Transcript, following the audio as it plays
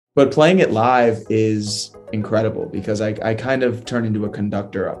But playing it live is incredible because I kind of turn into a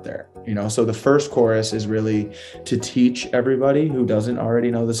conductor up there, you know? So the first chorus is really to teach everybody who doesn't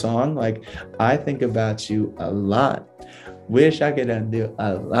already know the song. Like, I think about you a lot. Wish I could undo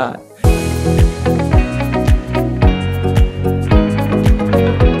a lot.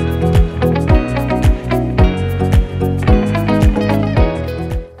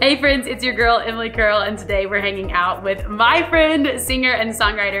 Hey friends, it's your girl, Emily Curl, and today we're hanging out with my friend, singer and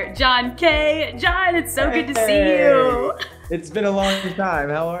songwriter, John K. John, it's so good to see you. It's been a long time.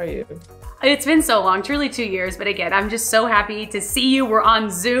 How are you? It's been so long, truly 2 years, but again, I'm just so happy to see you. We're on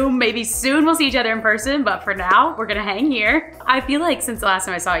Zoom. Maybe soon we'll see each other in person, but for now, we're gonna hang here. I feel like since the last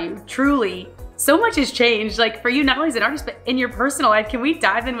time I saw you, truly, so much has changed, like for you, not only as an artist, but in your personal life. Can we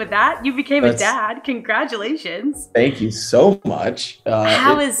dive in with that? You became a dad. Congratulations. Thank you so much.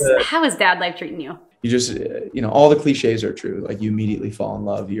 How is dad life treating you? You just, you know, all the cliches are true. Like, you immediately fall in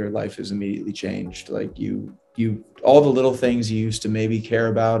love. Your life is immediately changed. Like all the little things you used to maybe care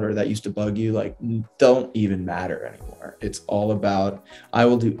about or that used to bug you, like, don't even matter anymore. It's all about, I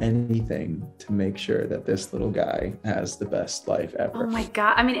will do anything to make sure that this little guy has the best life ever. Oh my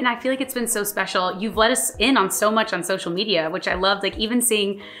God. I mean, and I feel like it's been so special. You've let us in on so much on social media, which I loved. Like, even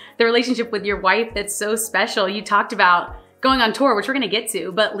seeing the relationship with your wife, that's so special. You talked about going on tour, which we're gonna get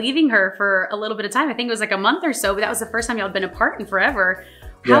to, but leaving her for a little bit of time. I think it was like a month or so, but that was the first time y'all had been apart in forever.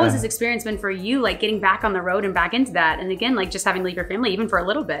 How has this experience been for you, like getting back on the road and back into that? And again, like just having to leave your family even for a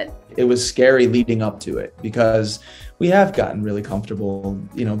little bit. It was scary leading up to it because we have gotten really comfortable,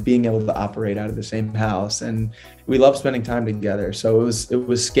 you know, being able to operate out of the same house, and we love spending time together. So it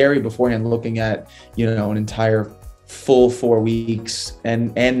was scary beforehand, looking at, you know, an entire full 4 weeks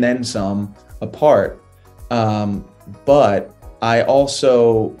and then some apart. But I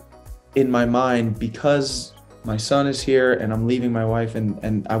also, in my mind, because my son is here and I'm leaving my wife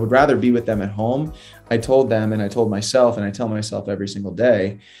and I would rather be with them at home, I told them, and I told myself, and I tell myself every single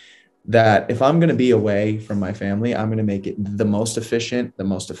day, that if I'm going to be away from my family, I'm going to make it the most efficient, the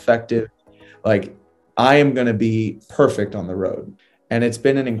most effective. Like, I am going to be perfect on the road. And it's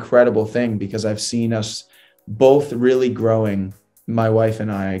been an incredible thing because I've seen us both really growing, my wife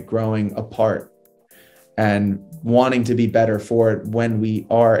and I growing apart and wanting to be better for it when we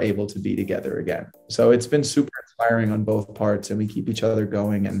are able to be together again. So it's been super inspiring on both parts, and we keep each other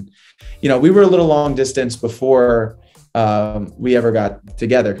going. And, you know, we were a little long distance before we ever got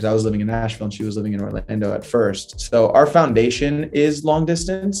together, because I was living in Nashville and she was living in Orlando at first. So our foundation is long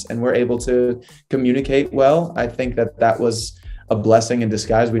distance and we're able to communicate well. I think that was a blessing in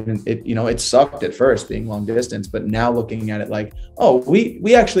disguise. It sucked at first being long distance, but now looking at it like, oh,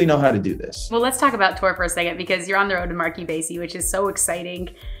 we actually know how to do this. Well, let's talk about tour for a second, because you're on the road to Marc Bassy, which is so exciting.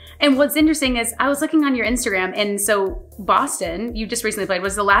 And what's interesting is I was looking on your Instagram, and so Boston, you just recently played,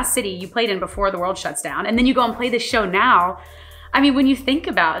 was the last city you played in before the world shuts down. And then you go and play this show now. I mean, when you think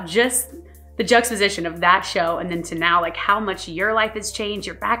about just the juxtaposition of that show and then to now, like how much your life has changed,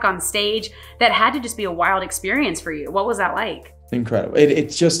 you're back on stage, that had to just be a wild experience for you. What was that like? Incredible.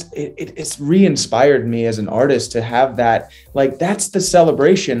 It's re-inspired me as an artist to have that, like, that's the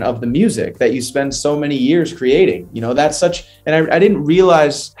celebration of the music that you spend so many years creating. You know, that's such, and I didn't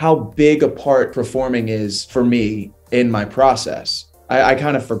realize how big a part performing is for me in my process. I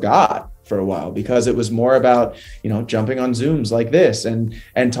kind of forgot for a while because it was more about, you know, jumping on Zooms like this and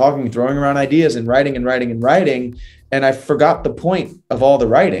talking, throwing around ideas and writing. And I forgot the point of all the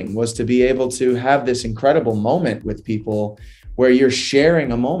writing was to be able to have this incredible moment with people where you're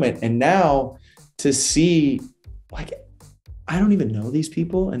sharing a moment. And now to see, like, I don't even know these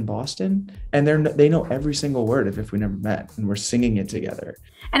people in Boston, and they know every single word of If We Never Met, and we're singing it together.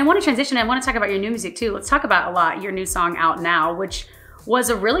 And I want to transition. I want to talk about your new music too. Let's talk about your new song Out Now, which was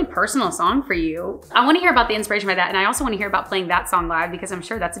a really personal song for you. I want to hear about the inspiration by that. And I also want to hear about playing that song live, because I'm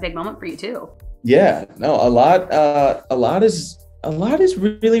sure that's a big moment for you too. Yeah, no, a lot is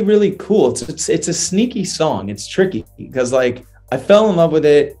really, really cool. It's a sneaky song. It's tricky because, like, I fell in love with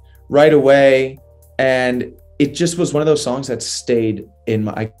it right away, and it just was one of those songs that stayed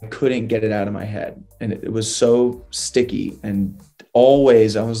I couldn't get it out of my head. And it was so sticky, and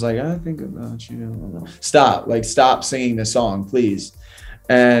always I was like, I think about you. Stop singing this song, please.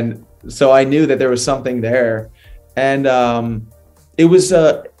 And so I knew that there was something there. And it was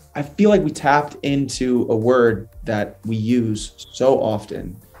I feel like we tapped into a word that we use so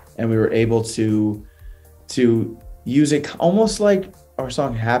often, and we were able to use it almost like our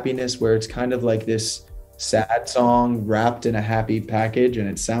song Happiness, where it's kind of like this sad song wrapped in a happy package, and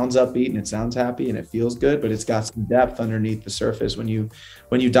it sounds upbeat and it sounds happy and it feels good, but it's got some depth underneath the surface. When you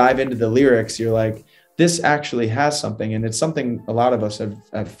dive into the lyrics, you're like, this actually has something, and it's something a lot of us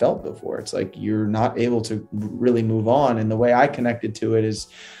have felt before. It's like you're not able to really move on. And the way I connected to it is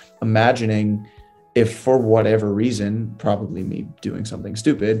imagining if for whatever reason, probably me doing something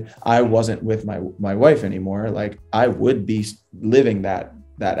stupid, I wasn't with my wife anymore, like I would be living that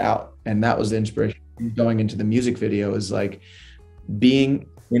out. And that was the inspiration going into the music video, is like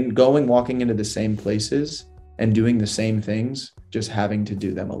walking into the same places and doing the same things, just having to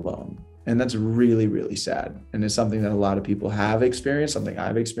do them alone. And that's really, really sad. And it's something that a lot of people have experienced, something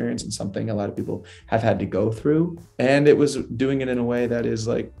I've experienced, and something a lot of people have had to go through. And it was doing it in a way that is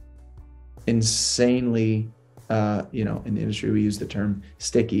like insanely, in the industry, we use the term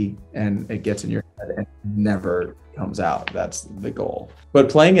sticky, and it gets in your head and never comes out. That's the goal. But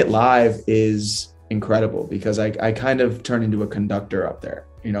playing it live is incredible because I kind of turn into a conductor up there.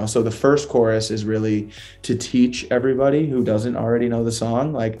 So the first chorus is really to teach everybody who doesn't already know the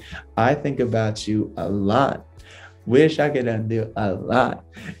song, like, I think about you a lot, wish I could undo a lot.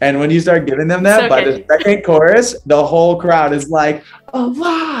 And when you start giving them that, by the second chorus, the whole crowd is like, a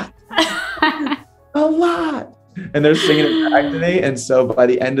lot, a lot. And they're singing it back to me. And so by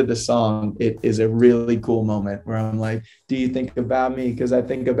the end of the song, it is a really cool moment where I'm like, do you think about me? Because I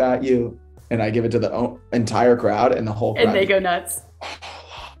think about you. And I give it to the entire crowd, and the whole crowd. And they go nuts.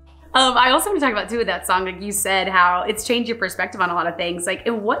 I also want to talk about too with that song, like you said, how it's changed your perspective on a lot of things. Like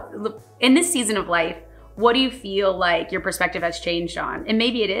in this season of life, what do you feel like your perspective has changed on? And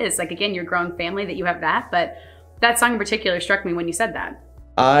maybe it is like, again, your growing family that you have that, but that song in particular struck me when you said that.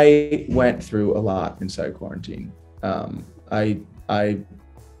 I went through a lot inside quarantine. I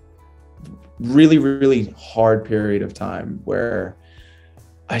really, really hard period of time where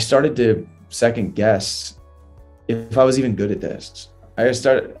I started to second guess if I was even good at this. I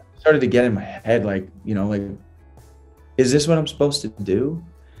started to get in my head, like, is this what I'm supposed to do?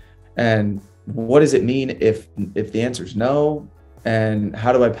 And what does it mean if the answer is no? And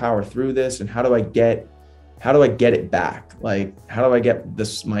how do I power through this? And how do I get it back? Like, how do I get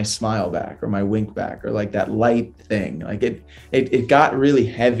my smile back, or my wink back, or like that light thing? Like it got really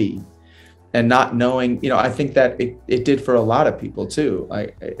heavy, and not knowing, I think that it did for a lot of people too.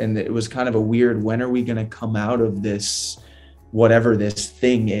 And it was kind of a weird, when are we going to come out of this, whatever this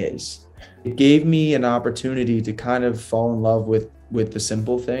thing is? It gave me an opportunity to kind of fall in love with the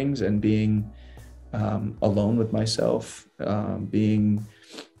simple things, and being alone with myself, being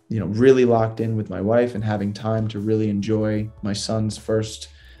really locked in with my wife, and having time to really enjoy my son's first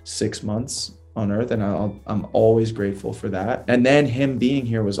 6 months on earth. And I'm always grateful for that. And then him being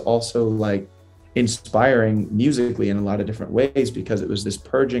here was also like inspiring musically in a lot of different ways, because it was this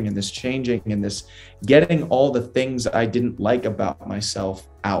purging and this changing and this getting all the things I didn't like about myself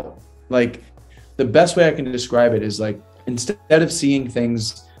out. Like, the best way I can describe it is like, instead of seeing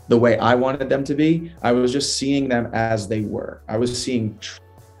things the way I wanted them to be, I was just seeing them as they were. I was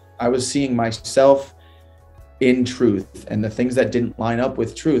seeing myself in truth, and the things that didn't line up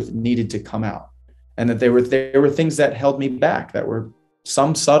with truth needed to come out. And that there were things that held me back, that were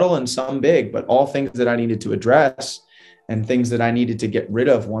some subtle and some big, but all things that I needed to address, and things that I needed to get rid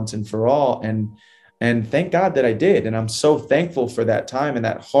of once and for all. And thank God that I did. And I'm so thankful for that time, and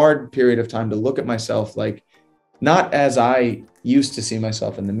that hard period of time, to look at myself, like, not as I used to see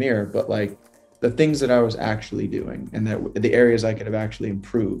myself in the mirror, but like the things that I was actually doing, and that the areas I could have actually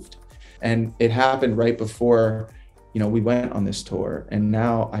improved. And it happened right before, we went on this tour. And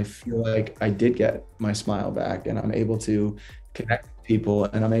now I feel like I did get my smile back, and I'm able to connect with people,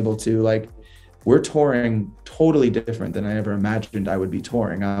 and I'm able to, like, we're touring totally different than I ever imagined I would be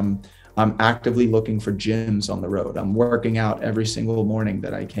touring. I'm actively looking for gyms on the road. I'm working out every single morning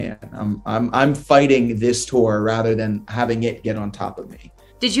that I can. I'm fighting this tour rather than having it get on top of me.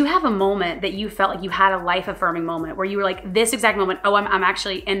 Did you have a moment that you felt like you had a life-affirming moment where you were like, this exact moment, I'm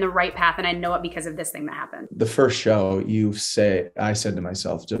actually in the right path, and I know it because of this thing that happened? The first show, I said to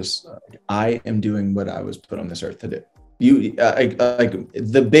myself, just, I am doing what I was put on this earth to do. Like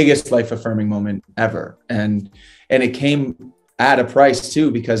the biggest life-affirming moment ever. And it came at a price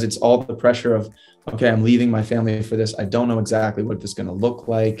too, because it's all the pressure of, okay, I'm leaving my family for this. I don't know exactly what this is going to look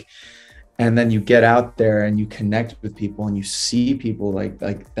like. And then you get out there and you connect with people, and you see people like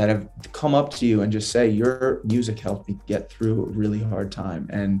that have come up to you and just say, your music helped me get through a really hard time.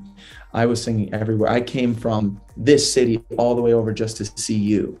 And I was singing everywhere. I came from this city all the way over just to see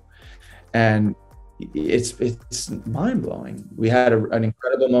you. And it's mind blowing. We had an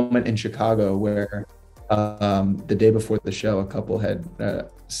incredible moment in Chicago where the day before the show, a couple had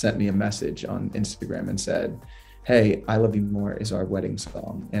sent me a message on Instagram and said, hey, I Love You More is our wedding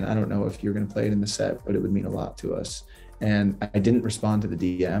song. And I don't know if you're going to play it in the set, but it would mean a lot to us. And I didn't respond to the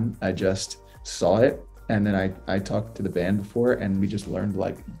DM. I just saw it. And then I talked to the band before, and we just learned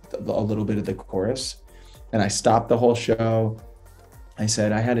like a little bit of the chorus. And I stopped the whole show. I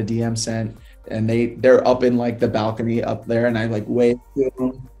said, I had a DM sent, and they're up in like the balcony up there, and I like wave to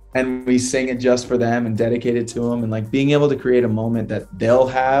them, and we sing it just for them and dedicate it to them. And like being able to create a moment that they'll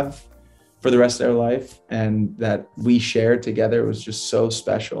have for the rest of their life and that we shared together was just so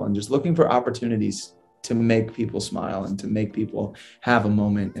special. And just looking for opportunities to make people smile and to make people have a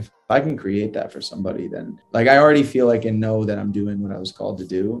moment. If I can create that for somebody, then like I already feel like and know that I'm doing what I was called to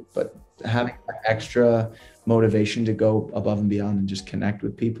do, but having extra motivation to go above and beyond and just connect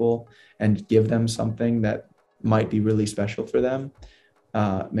with people and give them something that might be really special for them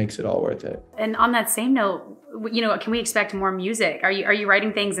makes it all worth it. And on that same note, you know, can we expect more music? Are you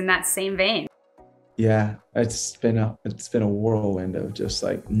writing things in that same vein? Yeah, it's been a whirlwind of just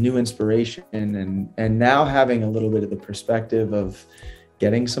like new inspiration and now having a little bit of the perspective of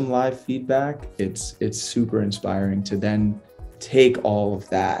getting some live feedback. It's super inspiring to then take all of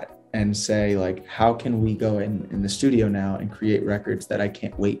that and say like, how can we go in the studio now and create records that I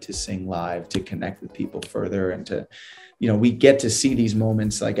can't wait to sing live, to connect with people further, and to, you know, we get to see these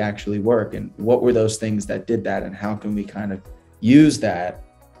moments like actually work, and what were those things that did that, and how can we kind of use that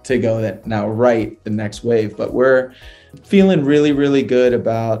to go that now write the next wave. But we're feeling really, really good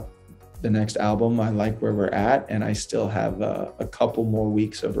about the next album. I like where we're at, and I still have a couple more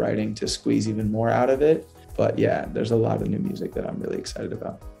weeks of writing to squeeze even more out of it. But yeah, there's a lot of new music that I'm really excited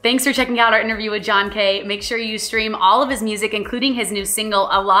about. Thanks for checking out our interview with John Kay. Make sure you stream all of his music, including his new single,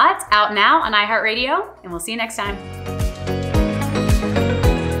 A Lot, out now on iHeartRadio, and we'll see you next time.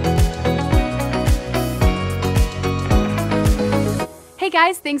 Hey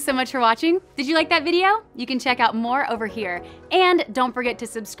guys, thanks so much for watching. Did you like that video? You can check out more over here. And don't forget to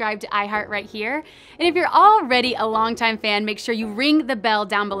subscribe to iHeart right here. And if you're already a longtime fan, make sure you ring the bell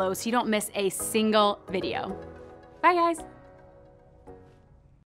down below so you don't miss a single video. Bye guys.